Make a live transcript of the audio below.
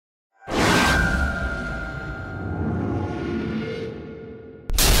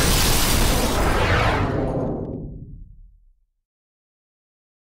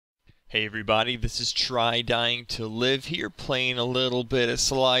Hey everybody, this is Try Dying to Live here, playing a little bit of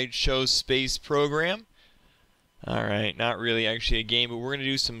slideshow space program. Alright, not really actually a game, but we're going to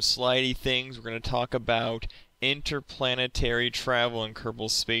do some slidey things. We're going to talk about interplanetary travel in Kerbal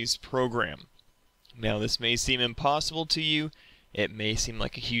space program. Now this may seem impossible to you, it may seem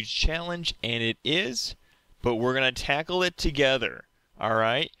like a huge challenge, and it is, but we're going to tackle it together.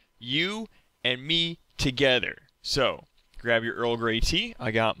 Alright, you and me together. So, grab your Earl Grey tea, I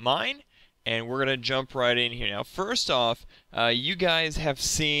got mine, and we're going to jump right in here. Now first off, you guys have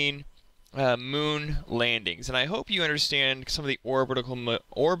seen moon landings, and I hope you understand some of the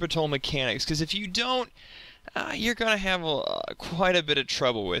orbital mechanics, because if you don't, you're going to have quite a bit of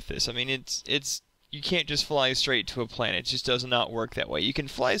trouble with this. I mean, you can't just fly straight to a planet. It just does not work that way. You can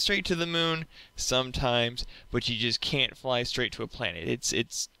fly straight to the moon sometimes, but you just can't fly straight to a planet.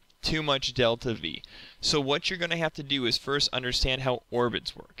 It's too much delta V. So what you're going to have to do is first understand how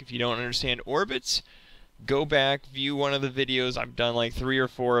orbits work. If you don't understand orbits, go back, view one of the videos. I've done like 3 or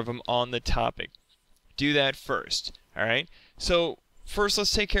 4 of them on the topic. Do that first. Alright? So first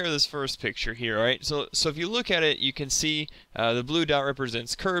let's take care of this first picture here. Alright? So if you look at it, you can see the blue dot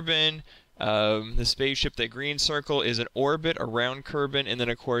represents Kerbal. The spaceship, that green circle, is an orbit around Kerbal, and then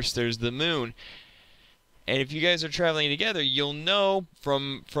of course there's the moon. And if you guys are traveling together, you'll know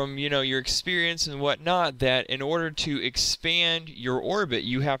from your experience and whatnot that in order to expand your orbit,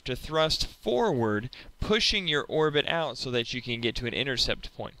 you have to thrust forward, pushing your orbit out so that you can get to an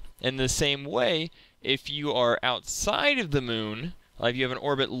intercept point. In the same way, if you are outside of the moon, like if you have an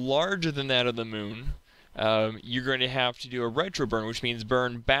orbit larger than that of the moon, you're going to have to do a retro burn, which means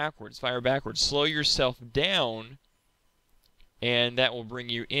burn backwards, fire backwards, slow yourself down, and that will bring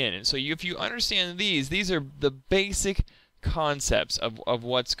you in. And so if you understand these are the basic concepts of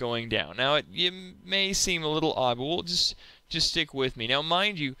what's going down. Now it may seem a little odd, but we'll just stick with me. Now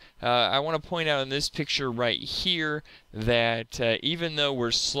mind you, I want to point out in this picture right here that even though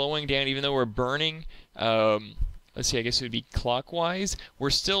we're slowing down, even though we're burning, let's see, I guess it would be clockwise, we're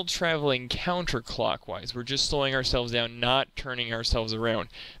still traveling counterclockwise. We're just slowing ourselves down, not turning ourselves around.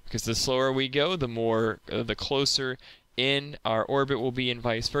 Because the slower we go, the closer in our orbit will be, and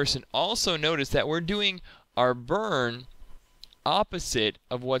vice versa. And also notice that we're doing our burn opposite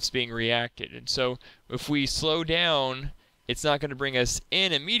of what's being reacted. And so if we slow down, it's not going to bring us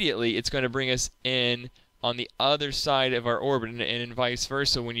in immediately, it's going to bring us in on the other side of our orbit, and vice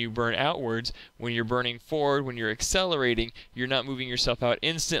versa. When you burn outwards, when you're burning forward, when you're accelerating, you're not moving yourself out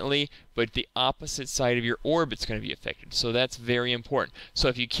instantly, but the opposite side of your orbit's going to be affected. So that's very important. So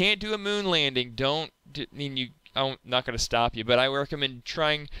if you can't do a moon landing, I'm not going to stop you, but I recommend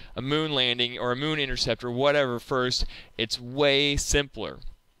trying a moon landing or a moon intercept or whatever first. It's way simpler,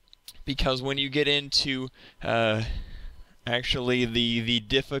 because when you get into actually the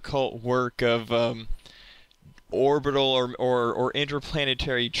difficult work of orbital or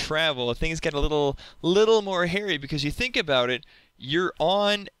interplanetary travel, things get a little more hairy, because you think about it, you're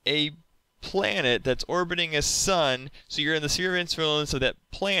on a planet that's orbiting a sun, so you're in the sphere of influence of that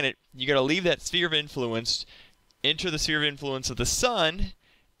planet. You got to leave that sphere of influence, enter the sphere of influence of the sun,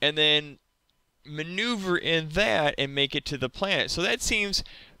 and then maneuver in that and make it to the planet. So that seems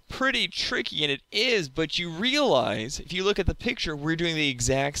pretty tricky, and it is, but you realize, if you look at the picture, we're doing the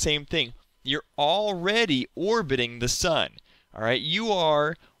exact same thing. You're already orbiting the sun. Alright, you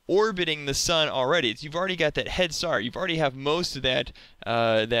are orbiting the sun already. You've already got that head start. You've already have most of that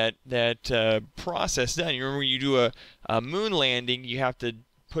process done. You remember when you do a moon landing, you have to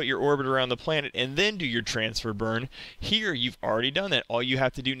put your orbit around the planet and then do your transfer burn. Here, you've already done that. All you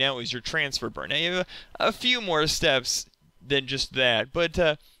have to do now is your transfer burn. Now, you have a few more steps than just that, but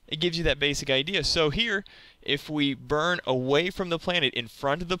it gives you that basic idea. So here, if we burn away from the planet, in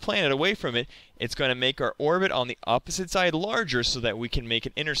front of the planet, away from it, it's going to make our orbit on the opposite side larger so that we can make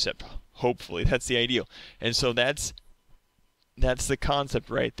an intercept. Hopefully, that's the ideal. And so that's the concept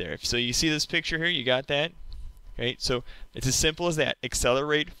right there. So you see this picture here? You got that? Right? So it's as simple as that.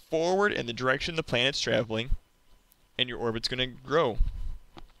 Accelerate forward in the direction the planet's traveling, and your orbit's going to grow.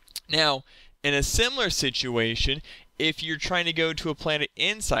 Now, in a similar situation, if you're trying to go to a planet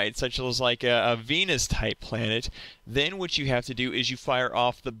inside, such as like a Venus-type planet, then what you have to do is you fire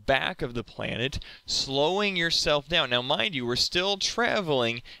off the back of the planet, slowing yourself down. Now, mind you, we're still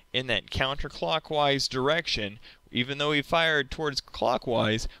traveling in that counterclockwise direction. Even though we fired towards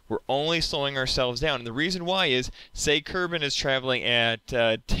clockwise, we're only slowing ourselves down. And the reason why is, say Kerbal is traveling at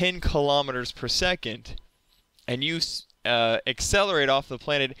 10 kilometers per second, and you accelerate off the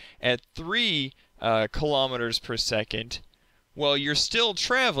planet at 3 kilometers per second, well, you're still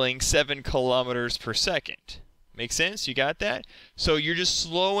traveling 7 kilometers per second. Make sense? You got that? So you're just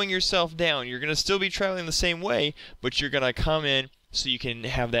slowing yourself down. You're going to still be traveling the same way, but you're going to come in so you can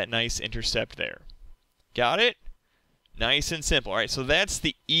have that nice intercept there. Got it? Nice and simple. All right, so that's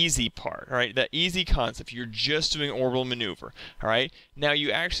the easy part. All right, that easy concept. You're just doing orbital maneuver. All right, now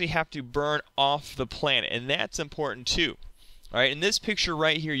you actually have to burn off the planet, and that's important too. All right, in this picture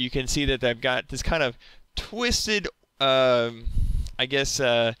right here, you can see that I've got this kind of twisted, I guess,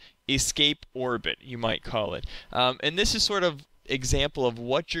 escape orbit, you might call it. And this is sort of example of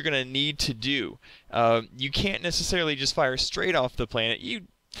what you're going to need to do. You can't necessarily just fire straight off the planet. You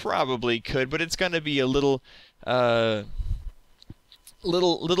probably could, but it's going to be a little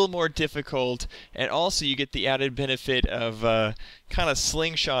more difficult, and also you get the added benefit of kind of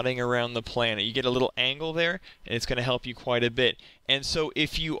slingshotting around the planet. You get a little angle there, and it's going to help you quite a bit. And so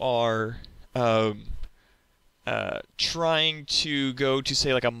if you are trying to go to,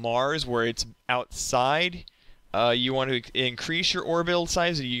 say, like a Mars where it's outside, you want to increase your orbital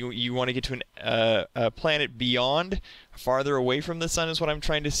size. You want to get to a planet beyond, farther away from the sun, is what I'm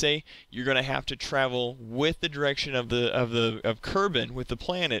trying to say. You're going to have to travel with the direction of Kerbal, with the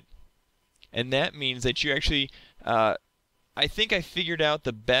planet, and that means that you actually, I think I figured out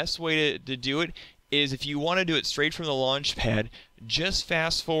the best way to do it is, if you want to do it straight from the launch pad, just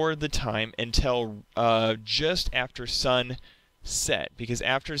fast forward the time until just after sunset, because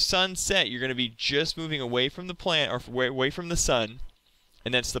after sunset you're going to be just moving away from the planet, or away from the sun,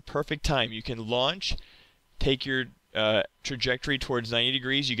 and that's the perfect time. You can launch, take your trajectory towards 90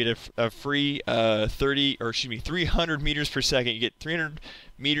 degrees. You get a free 300 meters per second. You get 300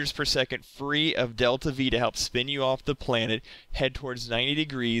 meters per second free of delta V to help spin you off the planet, head towards 90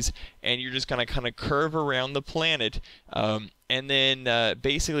 degrees, and you're just going to kind of curve around the planet. And then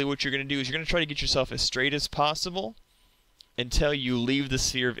basically what you're going to do is you're going to try to get yourself as straight as possible until you leave the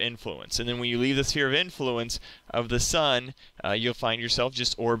sphere of influence. And then when you leave the sphere of influence of the sun, you'll find yourself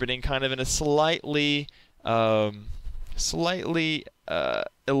just orbiting kind of in a slightly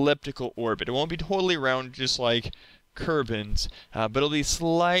elliptical orbit. It won't be totally round just like Kerbal's, but it'll be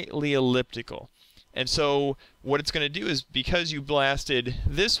slightly elliptical. And so what it's going to do is, because you blasted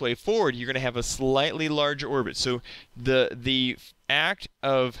this way forward, you're going to have a slightly larger orbit. So the act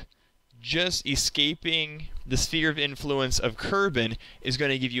of just escaping the sphere of influence of Kerbal is going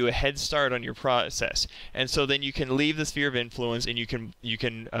to give you a head start on your process, and so then you can leave the sphere of influence and you can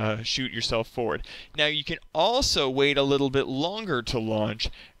shoot yourself forward. Now you can also wait a little bit longer to launch,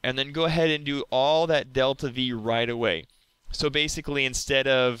 and then go ahead and do all that delta V right away. So basically, instead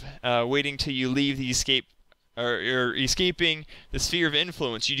of waiting till you leave the escape, or escaping the sphere of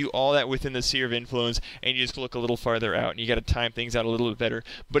influence, you do all that within the sphere of influence, and you just look a little farther out, and you got to time things out a little bit better.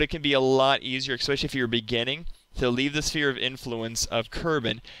 But it can be a lot easier, especially if you're beginning, to leave the sphere of influence of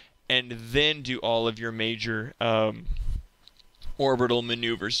Kerbal and then do all of your major orbital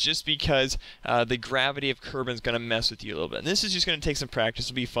maneuvers, just because the gravity of Kerbal is going to mess with you a little bit. And this is just going to take some practice.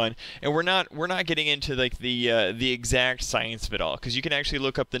 It'll be fun, and we're not getting into like the exact science of it all, because you can actually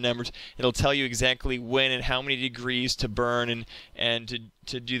look up the numbers. It'll tell you exactly when and how many degrees to burn and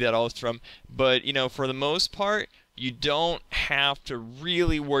to do that all from. But you know, for the most part, you don't have to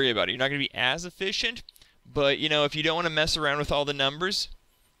really worry about it. You're not going to be as efficient, but you know, if you don't want to mess around with all the numbers,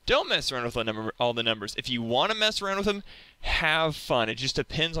 don't mess around with all the numbers. If you want to mess around with them, have fun. It just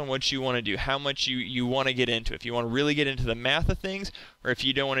depends on what you want to do, how much you want to get into. If you want to really get into the math of things, or if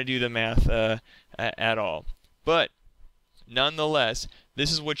you don't want to do the math at all. But nonetheless,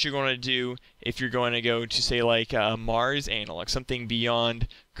 this is what you're going to do if you're going to go to, say, like a Mars analog, something beyond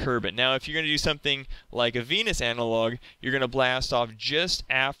Kerbal. Now, if you're going to do something like a Venus analog, you're going to blast off just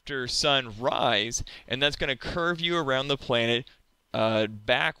after sunrise, and that's going to curve you around the planet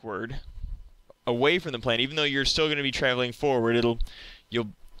backward, away from the planet. Even though you're still going to be traveling forward, you'll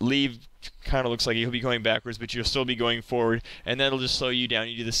leave, kind of looks like you'll be going backwards, but you'll still be going forward, and that'll just slow you down.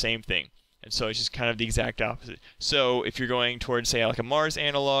 You do the same thing, and so it's just kind of the exact opposite. So if you're going towards, say, like a Mars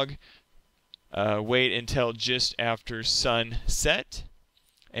analog, wait until just after sunset,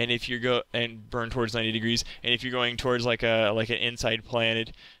 and if you burn towards 90 degrees, and if you're going towards like an inside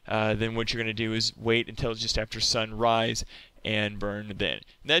planet, then what you're going to do is wait until just after sunrise and burn then.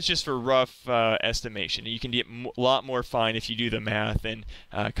 And that's just for rough estimation. You can get a lot more fine if you do the math and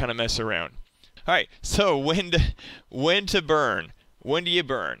kind of mess around. All right, so when to burn? When do you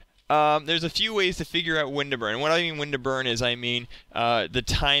burn? There's a few ways to figure out when to burn. And what I mean when to burn is, I mean the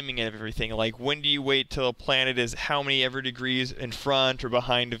timing of everything. Like, when do you wait till a planet is how many ever degrees in front or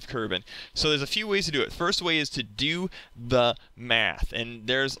behind of Kerbal? So there's a few ways to do it. First way is to do the math. And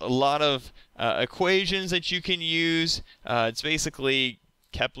there's a lot of equations that you can use. It's basically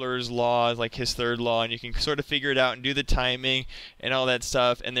Kepler's law, like his third law, and you can sort of figure it out and do the timing and all that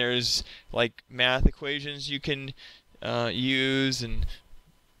stuff. And there's like math equations you can use, and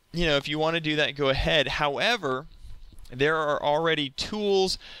if you want to do that, go ahead. However, there are already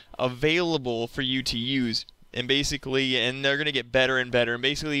tools available for you to use, and they're going to get better and better. And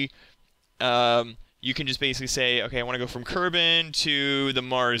basically, you can just basically say, okay, I want to go from Kerbal to the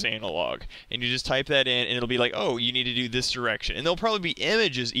Mars analog, and you just type that in, and it'll be like, oh, you need to do this direction. And there'll probably be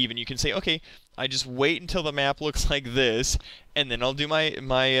images even. You can say, okay, I just wait until the map looks like this, and then I'll do my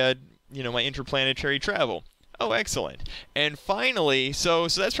my interplanetary travel. Oh, excellent. And finally, so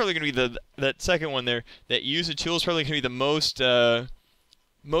that's probably going to be that second one there. That use a tool is probably going to be the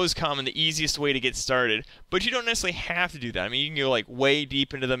most common, the easiest way to get started. But you don't necessarily have to do that. I mean, you can go like way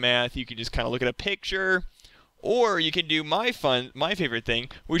deep into the math. You can just kind of look at a picture, or you can do my favorite thing,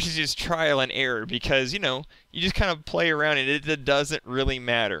 which is just trial and error, because you just kind of play around and it doesn't really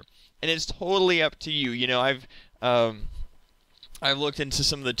matter, and it's totally up to you. I've looked into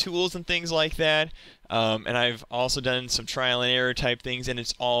some of the tools and things like that, and I've also done some trial and error type things, and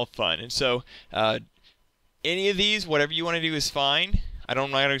it's all fun. And so any of these, whatever you want to do is fine. I'm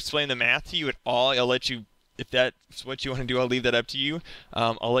not going to explain the math to you at all. I'll let you, if that's what you want to do, I'll leave that up to you.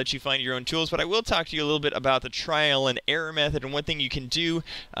 I'll let you find your own tools, but I will talk to you a little bit about the trial and error method, and one thing you can do,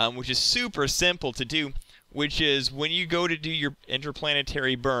 which is super simple to do, which is when you go to do your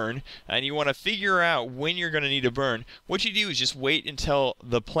interplanetary burn and you want to figure out when you're going to need a burn, what you do is just wait until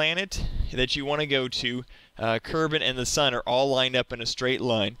the planet that you want to go to, Kerbal and the Sun, are all lined up in a straight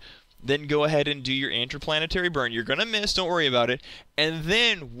line. Then go ahead and do your interplanetary burn. You're going to miss, don't worry about it. And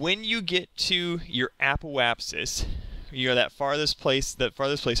then when you get to your apoapsis, that farthest place,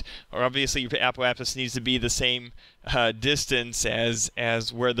 or obviously your apoapsis needs to be the same distance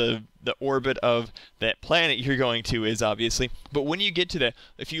as where the orbit of that planet you're going to is, obviously. But when you get to that,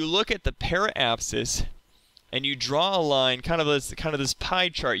 if you look at the paraapsis and you draw a line, kind of this pie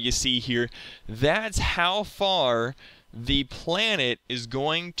chart you see here, that's how far the planet is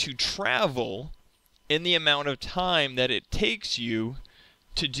going to travel in the amount of time that it takes you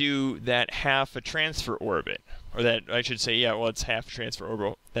to do that half a transfer orbit. Or that, I should say, yeah, well, it's half transfer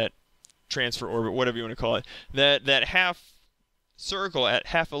orbit, that transfer orbit, whatever you want to call it. That half circle, at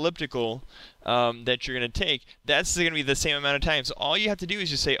half elliptical that you're going to take, that's going to be the same amount of time. So all you have to do is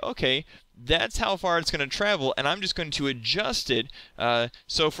just say, okay, that's how far it's going to travel, and I'm just going to adjust it.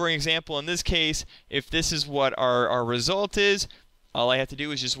 So for example, in this case, if this is what our result is, all I have to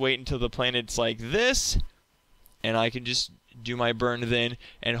do is just wait until the planet's like this, and I can just do my burn then,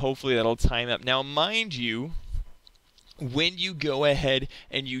 and hopefully that'll time up. Now, mind you, when you go ahead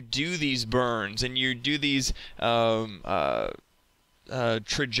and you do these burns and you do these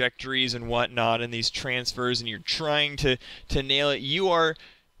trajectories and whatnot and these transfers, and you're trying to nail it, you are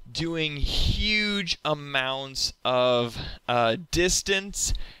doing huge amounts of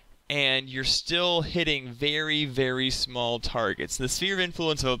distance, and you're still hitting very, very small targets. The sphere of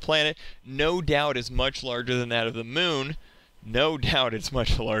influence of a planet, no doubt, is much larger than that of the moon. No doubt it's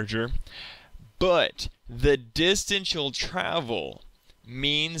much larger. But the distance you'll travel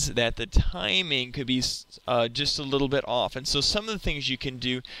means that the timing could be just a little bit off. And so some of the things you can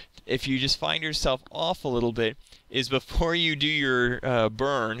do, if you just find yourself off a little bit, is before you do your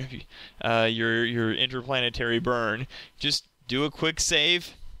burn, your interplanetary burn, just do a quick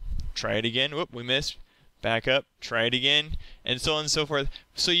save, try it again, whoop, we missed, back up, try it again, and so on and so forth,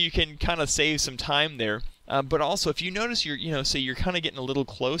 so you can kind of save some time there. But also, if you notice say you're kind of getting a little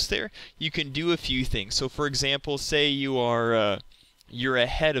close there, you can do a few things. So for example, say you are you're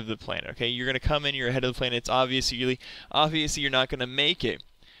ahead of the planet, okay? You're going to come in, you're ahead of the planet, it's obviously you're not going to make it.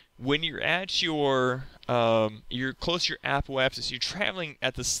 When you're at you're close to your apoapsis, you're traveling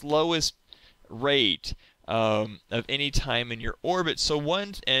at the slowest rate of any time in your orbit. So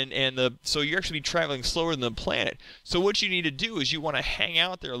so you're actually traveling slower than the planet. So what you need to do is you want to hang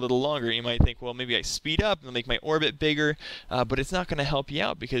out there a little longer. You might think, well, maybe I speed up and make my orbit bigger, but it's not going to help you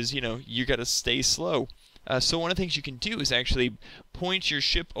out because you got to stay slow. So one of the things you can do is actually point your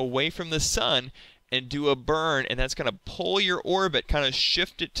ship away from the sun and do a burn, and that's going to pull your orbit, kind of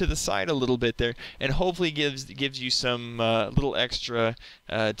shift it to the side a little bit there, and hopefully gives you some little extra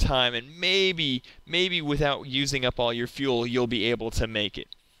time, and maybe without using up all your fuel, you'll be able to make it.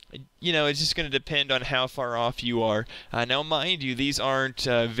 It's just going to depend on how far off you are. Now, mind you, these aren't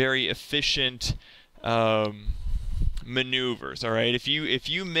very efficient maneuvers. All right, if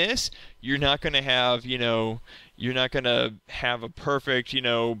you miss, you're not going to have a perfect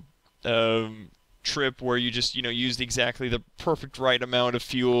trip where you just used exactly the perfect right amount of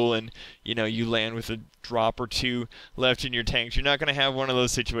fuel, and you land with a drop or two left in your tanks. You're not going to have one of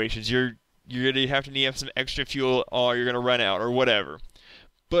those situations. You're going to have some extra fuel, or you're going to run out or whatever.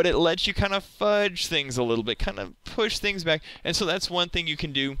 But it lets you kind of fudge things a little bit, kind of push things back, and so that's one thing you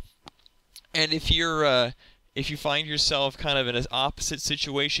can do. And if you find yourself kind of in an opposite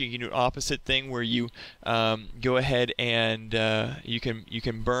situation, you can do an opposite thing where you go ahead and you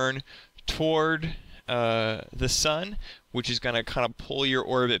can burn toward the sun, which is going to kind of pull your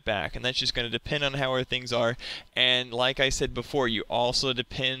orbit back, and that's just going to depend on how things are. And like I said before, you also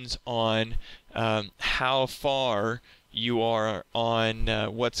depends on how far you are on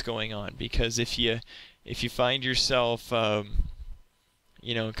what's going on, because if you find yourself kind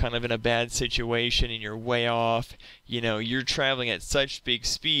of in a bad situation and you're way off, you're traveling at such big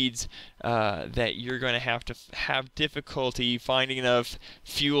speeds that you're going to have difficulty finding enough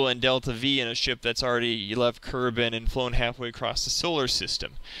fuel and delta V in a ship that's already left Kerbal and flown halfway across the solar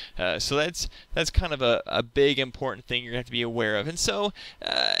system. So that's kind of a big important thing you're going to have to be aware of. And so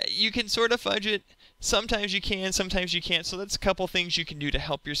you can sort of fudge it. Sometimes you can, sometimes you can't. So that's a couple things you can do to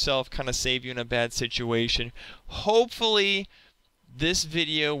help yourself, kind of save you in a bad situation. Hopefully this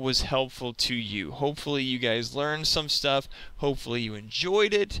video was helpful to you. Hopefully you guys learned some stuff. Hopefully you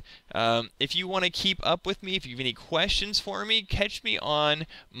enjoyed it. If you want to keep up with me, if you have any questions for me, catch me on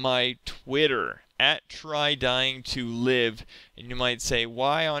my Twitter at TryDyingToLive. And you might say,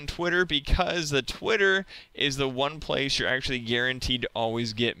 why on Twitter? Because the Twitter is the one place you're actually guaranteed to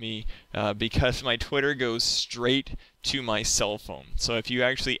always get me, because my Twitter goes straight to my cell phone. So if you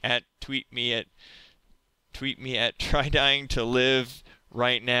actually tweet me at TryDyingToLive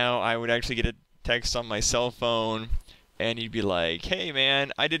right now, I would actually get a text on my cell phone, and you'd be like, hey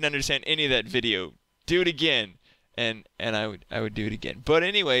man, I didn't understand any of that video, do it again. And I would do it again. But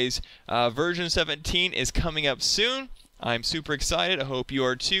anyways, version 17 is coming up soon. I'm super excited. I hope you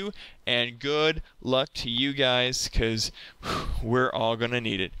are too. And good luck to you guys, because we're all going to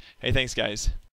need it. Hey, thanks guys.